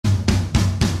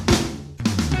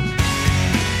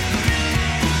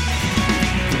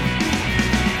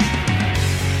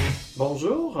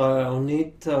bonjour. On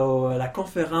est à la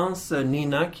conférence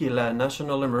NENA, qui est la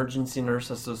National Emergency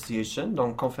Nurse Association,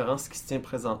 donc conférence qui se tient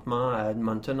présentement à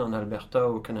Edmonton, en Alberta,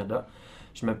 au Canada.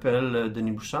 Je m'appelle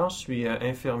Denis Bouchard, je suis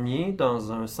infirmier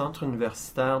dans un centre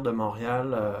universitaire de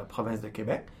Montréal, province de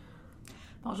Québec.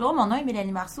 Bonjour, mon nom est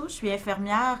Mélanie Marceau, je suis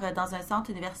infirmière dans un centre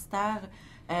universitaire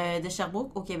de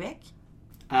Sherbrooke, au Québec.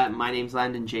 My name's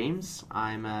Landon James.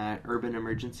 I'm an urban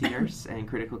emergency nurse and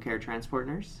critical care transport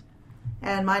nurse.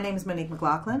 And my name is Monique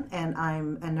McLaughlin, and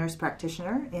I'm a nurse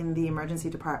practitioner in the emergency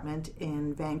department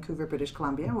in Vancouver, British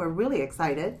Columbia. We're really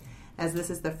excited as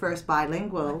this is the first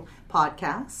bilingual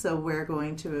podcast, so we're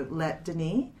going to let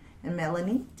Denis and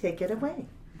Melanie take it away.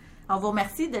 On vous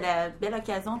remercie de la belle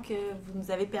occasion que vous nous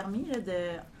avez permis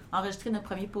d'enregistrer notre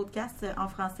premier podcast en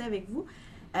français avec vous.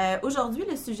 Aujourd'hui,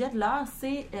 le sujet de l'heure,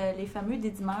 c'est les fameux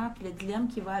dédimeurs et le dilemme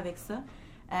qui va avec ça.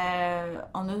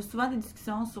 On a souvent des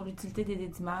discussions sur l'utilité des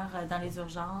dédimeurs dans les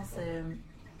urgences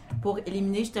pour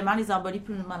éliminer justement les embolies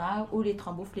pulmonaires ou les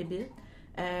thrombophlébite.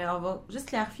 On va juste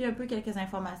clarifier un peu quelques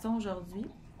informations aujourd'hui.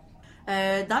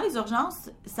 Dans les urgences,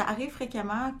 ça arrive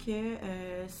fréquemment que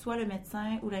soit le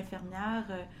médecin ou l'infirmière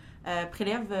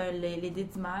prélève les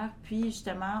dédimeurs, puis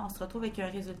justement, on se retrouve avec un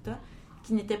résultat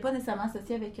qui n'était pas nécessairement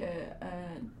associé avec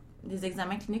des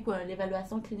examens cliniques ou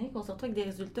l'évaluation clinique. On se retrouve avec des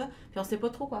résultats, puis on ne sait pas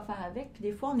trop quoi faire avec. Puis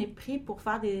des fois, on est pris pour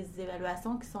faire des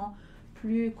évaluations qui sont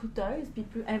plus coûteuses puis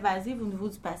plus invasives au niveau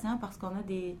du patient parce qu'on a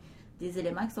des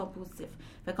éléments qui sont positifs.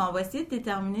 Fait qu'on va essayer de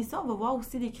déterminer ça. On va voir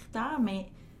aussi des critères,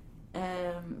 mais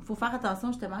il faut faire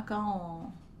attention justement quand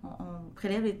on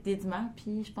prélève les dédimeurs,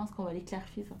 puis je pense qu'on va aller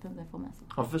clarifier certaines informations.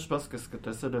 En fait, je pense que ce que tu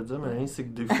essaies de dire, Mélanie, c'est que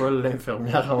des fois,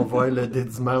 l'infirmière envoie le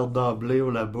dédimeur d'emblée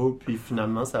au labo, puis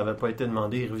finalement, ça n'avait pas été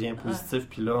demandé, il revient positif,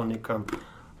 puis là, on est comme,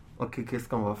 OK, qu'est-ce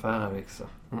qu'on va faire avec ça?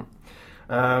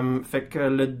 Fait que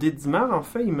le dédimeur, en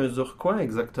fait, il mesure quoi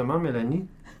exactement, Mélanie?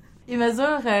 Il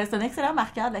mesure, c'est un excellent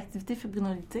marqueur de l'activité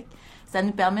fibrinolytique. Ça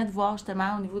nous permet de voir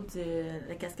justement au niveau de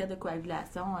la cascade de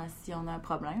coagulation si on a un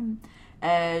problème.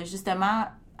 Justement,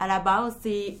 à la base,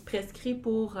 c'est prescrit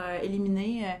pour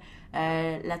éliminer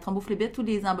la thrombophlébite ou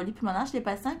les embolies pulmonaires chez les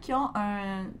patients qui ont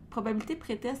une probabilité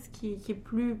pré-test qui est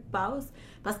plus basse.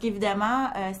 Parce qu'évidemment,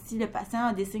 si le patient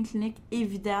a des signes cliniques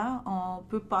évidents, on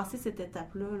peut passer cette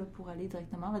étape-là pour aller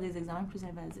directement vers des examens plus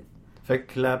invasifs. Fait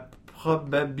que la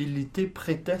probabilité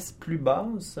pré-test plus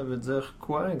basse, ça veut dire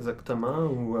quoi exactement?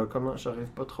 Ou comment? J'arrive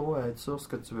pas trop à être sûr ce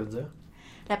que tu veux dire.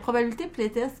 La probabilité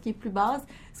pré-test qui est plus basse,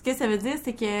 ce que ça veut dire,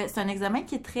 c'est que c'est un examen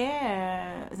qui est très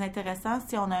intéressant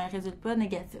si on a un résultat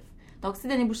négatif. Donc, si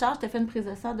Denis Bouchard, je te fais une prise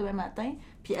de sang demain matin,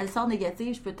 puis elle sort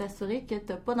négative, je peux t'assurer que tu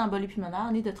n'as pas d'embolie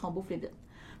pulmonaire ni de thrombophlébite.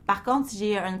 Par contre, si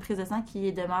j'ai une prise de sang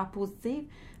qui demeure positive,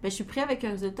 bien, je suis prêt avec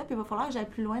un résultat, puis il va falloir que j'aille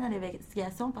plus loin dans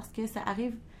l'investigation parce que ça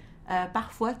arrive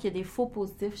parfois qu'il y a des faux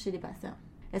positifs chez les patients.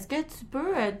 Est-ce que tu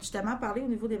peux justement parler au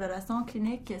niveau d'évaluation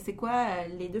clinique? C'est quoi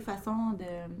les deux façons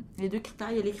les deux critères?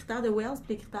 Il y a les critères de Wells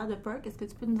et les critères de Perk. Est-ce que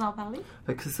tu peux nous en parler?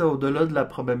 Fait que c'est ça, au-delà de la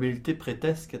probabilité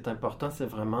pré-test, ce qui est important, c'est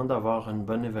vraiment d'avoir une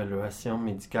bonne évaluation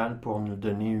médicale pour nous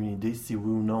donner une idée si oui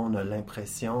ou non on a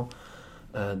l'impression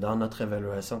dans notre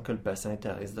évaluation que le patient est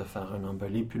à risque de faire une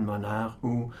embolie pulmonaire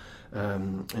ou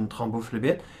une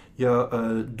thrombophlébite. Il y a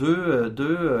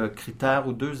deux critères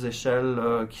ou deux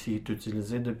échelles qui est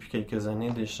utilisées depuis quelques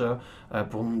années déjà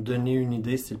pour nous donner une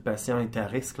idée si le patient est à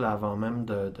risque là, avant même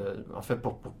en fait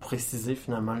pour préciser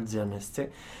finalement le diagnostic.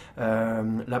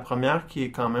 La première qui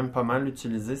est quand même pas mal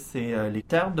utilisée, c'est les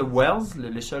critères de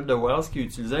Wells. L'échelle de Wells qui est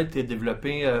utilisée a été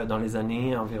développée dans les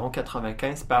années environ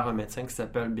 95 par un médecin qui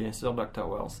s'appelle bien sûr Dr.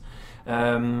 Wells.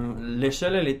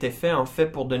 L'échelle, elle était faite en fait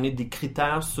pour donner des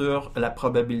critères sur la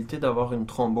probabilité d'avoir une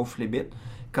thrombophlébite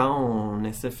quand on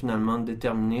essaie finalement de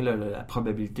déterminer la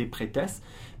probabilité pré-test.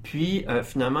 Puis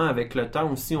finalement, avec le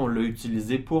temps aussi, on l'a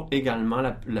utilisé pour également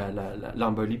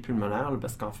l'embolie pulmonaire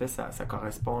parce qu'en fait, ça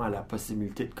correspond à la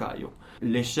possibilité de caillot.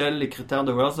 L'échelle, les critères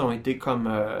de Wells ont été comme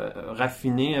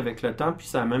raffinés avec le temps, puis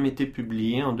ça a même été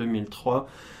publié en 2003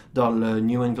 dans le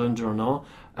New England Journal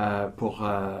pour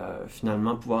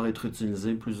finalement pouvoir être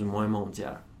utilisé plus ou moins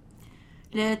mondial.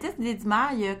 Le test des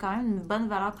dédimeurs, il y a quand même une bonne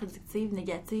valeur prédictive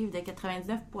négative de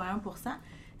 99,1%.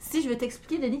 Si je veux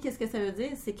t'expliquer, Denis, qu'est-ce que ça veut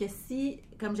dire, c'est que si,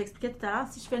 comme j'expliquais tout à l'heure,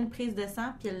 si je fais une prise de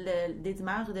sang puis le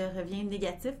dédimeur revient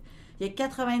négatif, il y a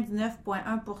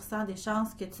 99,1% des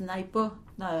chances que tu n'ailles pas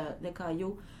de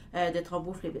caillot de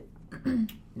thrombophlébite.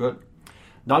 Good.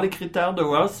 Dans les critères de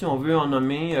Wells, si on veut en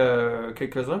nommer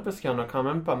quelques-uns, parce qu'il y en a quand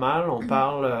même pas mal, on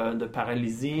parle de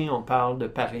paralysie, on parle de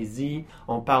parésie,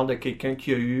 on parle de quelqu'un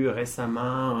qui a eu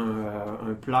récemment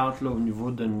un plâtre là, au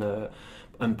niveau d'une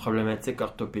une problématique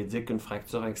orthopédique, une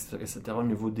fracture, etc. au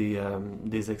niveau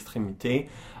des extrémités.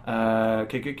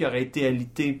 Quelqu'un qui aurait été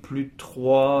alité plus de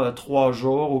 3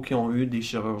 jours ou qui ont eu des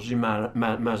chirurgies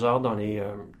majeures dans les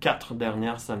 4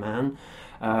 dernières semaines.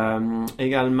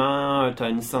 Également, tu as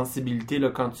une sensibilité là,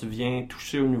 quand tu viens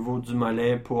toucher au niveau du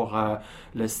mollet pour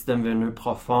le système veineux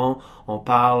profond. On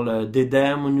parle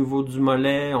d'édème au niveau du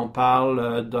mollet. On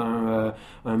parle d'un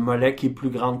mollet qui est plus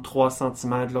grand de 3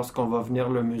 cm lorsqu'on va venir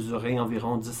le mesurer,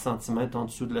 environ 10 cm en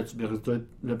dessous de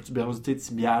la tubérosité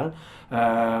tibiale.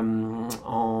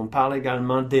 On parle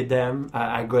également d'édème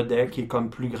à godet qui est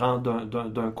comme plus grand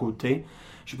d'un côté.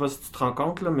 Je sais pas si tu te rends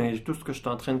compte, là, mais tout ce que je suis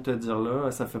en train de te dire là,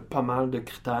 ça fait pas mal de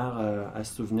critères à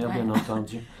se souvenir, bien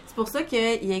entendu. C'est pour ça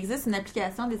qu'il existe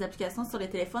des applications sur les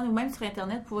téléphones ou même sur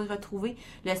Internet, vous pouvez retrouver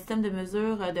le système de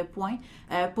mesure de points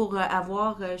pour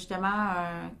avoir justement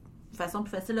une façon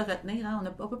plus facile de retenir. Hein.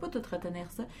 On peut pas tout retenir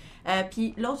ça.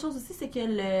 Puis l'autre chose aussi, c'est que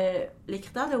les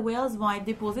critères de Wales vont être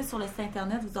déposés sur le site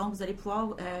Internet, donc vous allez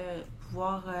pouvoir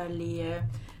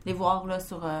les voir là,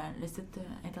 sur le site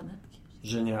Internet.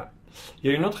 Génial.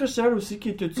 Il y a une autre échelle aussi qui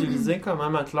est utilisée quand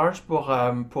même at large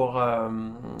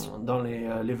dans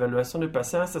l'évaluation des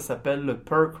patients. Ça s'appelle le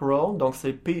PERC Roll, donc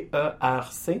c'est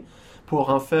P-E-R-C, pour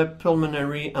en fait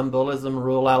Pulmonary Embolism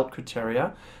Rule-Out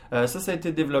Criteria. Ça a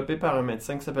été développé par un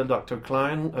médecin qui s'appelle Dr.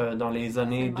 Klein dans les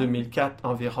années 2004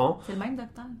 environ. C'est le même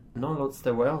docteur? Non, l'autre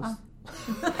c'était Wells.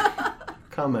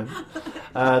 Quand même.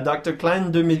 Dr. Klein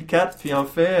 2004, puis en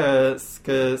fait, ce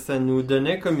que ça nous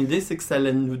donnait comme idée, c'est que ça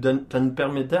nous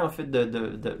permettait en fait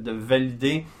de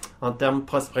valider en termes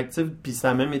prospectifs, puis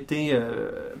ça a même été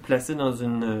placé dans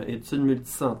une étude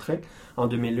multicentrique en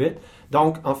 2008.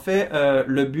 Donc, en fait,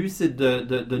 le but, c'est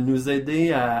de nous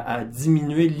aider à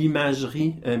diminuer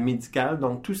l'imagerie médicale,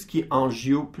 donc tout ce qui est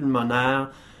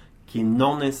angiopulmonaire, qui est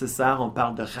non nécessaire. On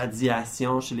parle de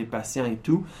radiation chez les patients et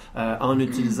tout, en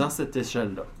utilisant cette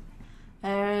échelle-là.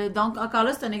 Donc, encore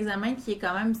là, c'est un examen qui est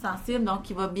quand même sensible, donc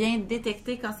qui va bien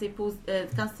détecter quand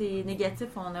c'est négatif.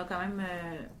 On a quand même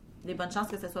des bonnes chances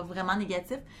que ce soit vraiment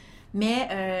négatif.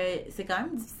 Mais c'est quand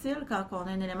même difficile quand on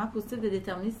a un élément positif de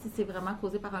déterminer si c'est vraiment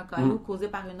causé par un caillot ou causé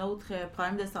par un autre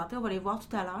problème de santé. On va les voir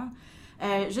tout à l'heure.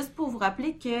 Juste pour vous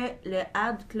rappeler que le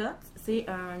ADCLOT, c'est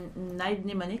une aide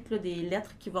mnémonique, là, des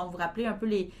lettres qui vont vous rappeler un peu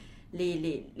les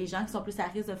gens qui sont plus à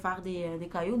risque de faire des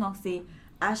caillots. Donc, c'est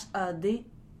HADCLOTS.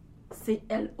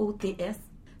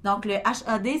 Donc, le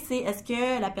HAD, c'est est-ce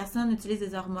que la personne utilise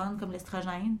des hormones comme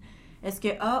l'estrogène? Est-ce que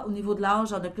A, au niveau de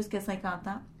l'âge, on a plus que 50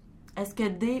 ans? Est-ce que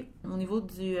D, au niveau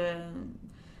d'une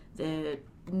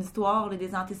histoire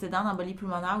des antécédents d'embolie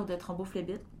pulmonaire ou de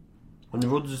thrombophlébite? Au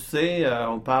niveau du C,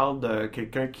 on parle de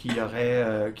quelqu'un qui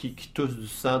tousse du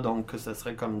sang, donc ce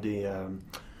serait comme des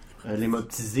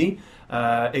l'hémoptysie.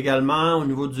 Également, au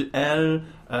niveau du L,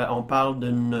 on parle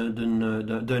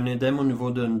d'un édème au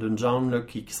niveau d'une jambe là,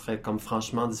 qui serait comme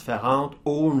franchement différente.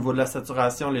 Au niveau de la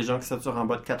saturation, les gens qui saturent en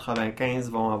bas de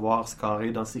 95 vont avoir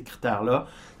scoré dans ces critères-là.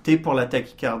 T pour la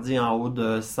tachycardie en haut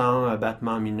de 100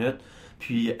 battements en minute.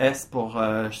 Puis S pour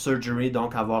surgery,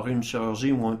 donc avoir eu une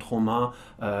chirurgie ou un trauma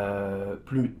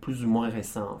plus ou moins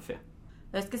récent, en fait.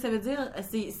 Ce que ça veut dire,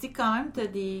 c'est quand même tu as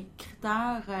des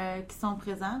critères qui sont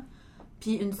présents,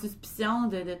 puis une suspicion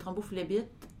de thrombophlébite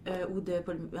ou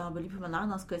d'embolie pulmonaire,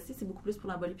 dans ce cas-ci, c'est beaucoup plus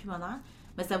pour l'embolie pulmonaire,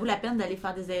 mais ça vaut la peine d'aller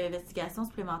faire des investigations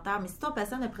supplémentaires. Mais si ton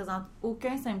patient ne présente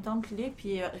aucun symptôme clinique,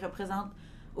 puis représente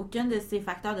aucun de ces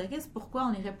facteurs de risque, pourquoi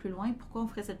on irait plus loin? Pourquoi on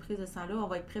ferait cette prise de sang-là? On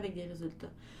va être prêt avec des résultats.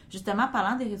 Justement,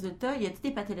 parlant des résultats, y a-t-il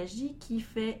des pathologies qui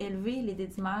fait élever les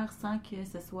dédimères sans que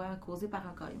ce soit causé par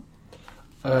un caillot?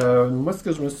 Moi, ce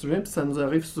que je me souviens, puis ça nous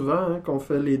arrive souvent, qu'on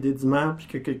fait les dédimères, puis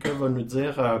que quelqu'un va nous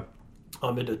dire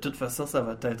mais de toute façon, ça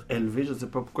va être élevé, je ne sais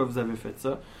pas pourquoi vous avez fait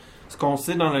ça. Ce qu'on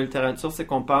sait dans la littérature, c'est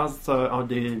qu'on passe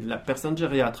la personne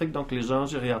gériatrique, donc les gens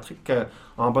gériatriques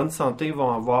en bonne santé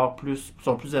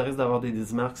sont plus à risque d'avoir des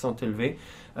dédimères qui sont élevés.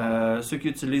 Ceux qui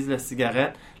utilisent la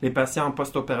cigarette, les patients en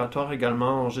post-opératoire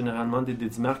également ont généralement des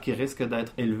dédimères qui risquent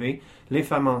d'être élevés. Les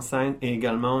femmes enceintes et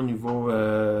également au niveau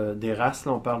des races,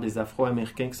 là, on parle des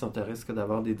Afro-Américains qui sont à risque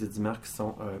d'avoir des dédimères qui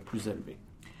sont plus élevés.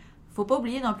 Il ne faut pas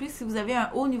oublier non plus, si vous avez un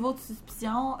haut niveau de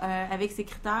suspicion avec ces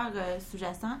critères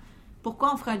sous-jacents,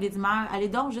 pourquoi on ferait un dédimère? Allez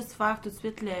donc juste faire tout de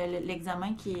suite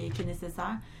l'examen qui est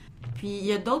nécessaire. Puis, il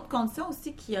y a d'autres conditions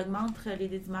aussi qui augmentent les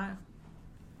dédimères.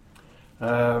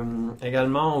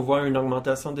 Également, on voit une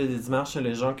augmentation des dédimères chez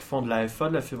les gens qui font de la FA,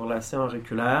 de la fibrillation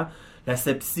auriculaire, la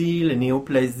sepsie, la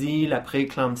néoplasie, la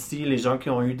prééclampsie, les gens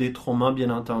qui ont eu des traumas, bien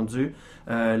entendu,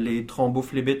 les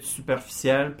thrombophllébites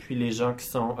superficielles, puis les gens qui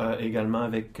sont également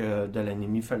avec de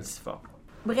l'anémie falciforme.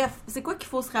 Bref, c'est quoi qu'il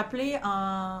faut se rappeler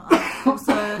faut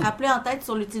se rappeler en tête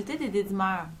sur l'utilité des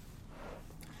dédimeurs?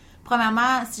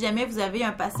 Premièrement, si jamais vous avez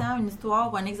un patient, une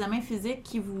histoire ou un examen physique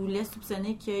qui vous laisse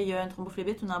soupçonner qu'il y a un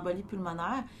thrombophlébite ou une embolie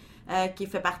pulmonaire qui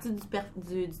fait partie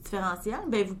du différentiel,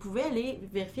 ben vous pouvez aller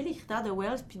vérifier les critères de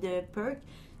Wells puis de PERC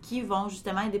qui vont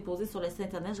justement être déposés sur le site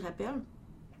internet, je rappelle.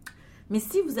 Mais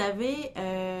si vous avez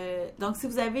si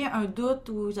vous avez un doute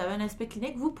ou vous avez un aspect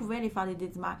clinique, vous pouvez aller faire les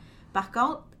dédimères. Par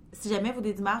contre, si jamais vos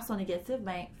dédimères sont négatifs,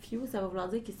 ben ça va vouloir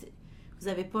dire que vous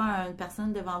n'avez pas une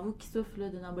personne devant vous qui souffre là,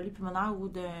 d'une embolie pulmonaire ou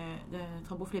d'un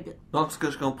thrombophlébite. Donc, ce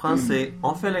que je comprends, c'est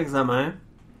on fait l'examen,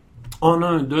 on a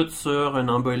un doute sur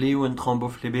une embolie ou une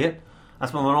thrombophlébite. À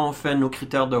ce moment-là, on fait nos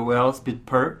critères de Wells puis de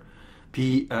PERC.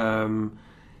 Puis,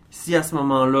 si à ce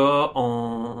moment-là,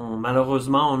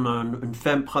 malheureusement, on a une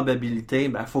faible probabilité,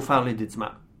 il faut faire les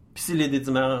dédimères. Puis si les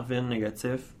dédimères reviennent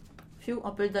négatifs,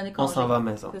 on peut le donner congé. On s'en va à la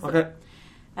maison. OK.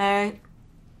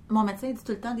 Mon médecin dit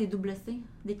tout le temps des double C,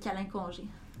 des câlins congés.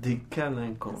 Des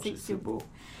câlins congés, c'est beau.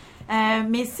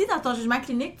 Mais si dans ton jugement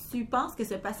clinique, tu penses que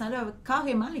ce patient-là a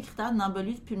carrément les critères d'une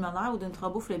embolie pulmonaire ou d'une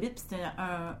thrombophlébite, puis c'est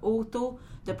un haut taux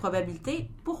de probabilité,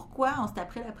 pourquoi on se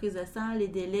taperait la prise de sang, les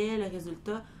délais, le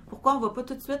résultat? Pourquoi on ne va pas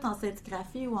tout de suite en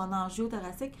scintigraphie ou en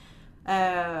angiothoracique?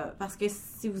 Parce que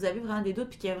si vous avez vraiment des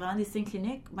doutes et qu'il y a vraiment des signes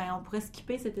cliniques, on pourrait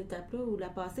skipper cette étape-là ou la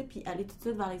passer puis aller tout de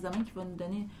suite vers l'examen qui va nous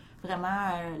donner vraiment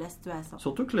la situation.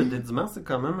 Surtout que le dédimère, c'est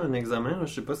quand même un examen, je ne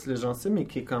sais pas si les gens savent, mais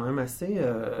qui est quand même assez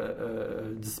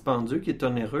dispendieux, qui est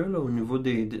onéreux là, au niveau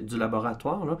du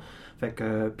laboratoire. Là. Fait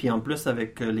que, puis en plus,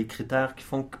 avec les critères qui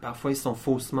font que parfois ils sont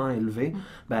faussement élevés,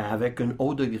 avec un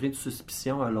haut degré de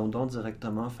suspicion, allons donc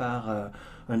directement faire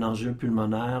un angio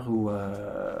pulmonaire ou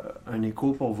un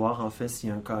écho pour voir en fait s'il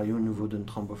y a un caillot au niveau d'une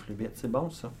thrombophlébite. C'est bon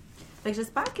ça. Fait que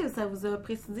j'espère que ça vous a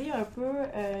précisé un peu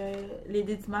les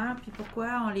dédimeurs, puis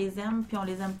pourquoi on les aime, puis on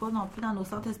les aime pas non plus dans nos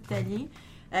centres hospitaliers.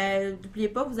 N'oubliez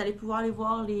pas, vous allez pouvoir aller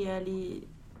voir les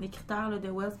critères là, de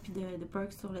Wells puis de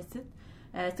PERC sur le site.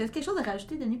 Est-ce quelque chose à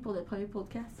rajouter, Denis, pour le premier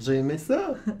podcast? J'ai aimé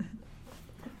ça!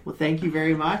 Well, thank you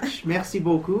very much. Merci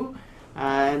beaucoup.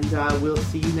 And we'll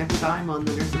see you next time on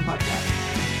the Nursing Podcast.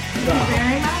 Thank you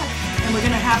very much. And we're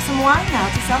going to have some wine now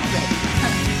to celebrate.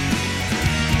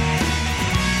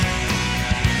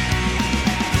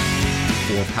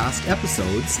 For past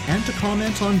episodes and to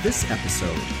comment on this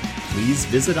episode, please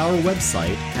visit our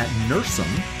website at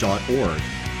nursem.org.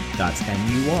 That's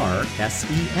nursem.org.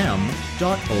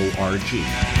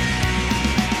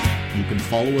 You can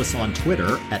follow us on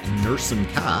Twitter at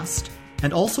NursemCast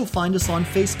and also find us on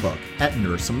Facebook at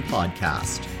Nursem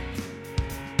Podcast.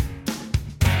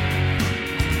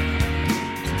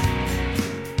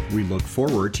 We look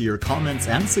forward to your comments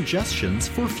and suggestions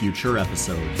for future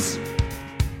episodes.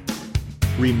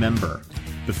 Remember,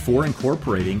 before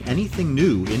incorporating anything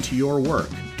new into your work,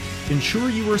 ensure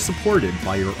you are supported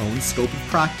by your own scope of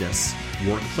practice,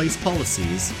 workplace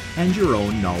policies, and your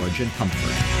own knowledge and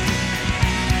comfort.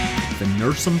 The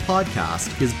Nursem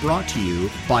Podcast is brought to you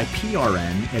by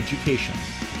PRN Education.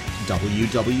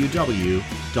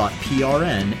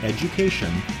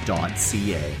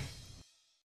 www.prneducation.ca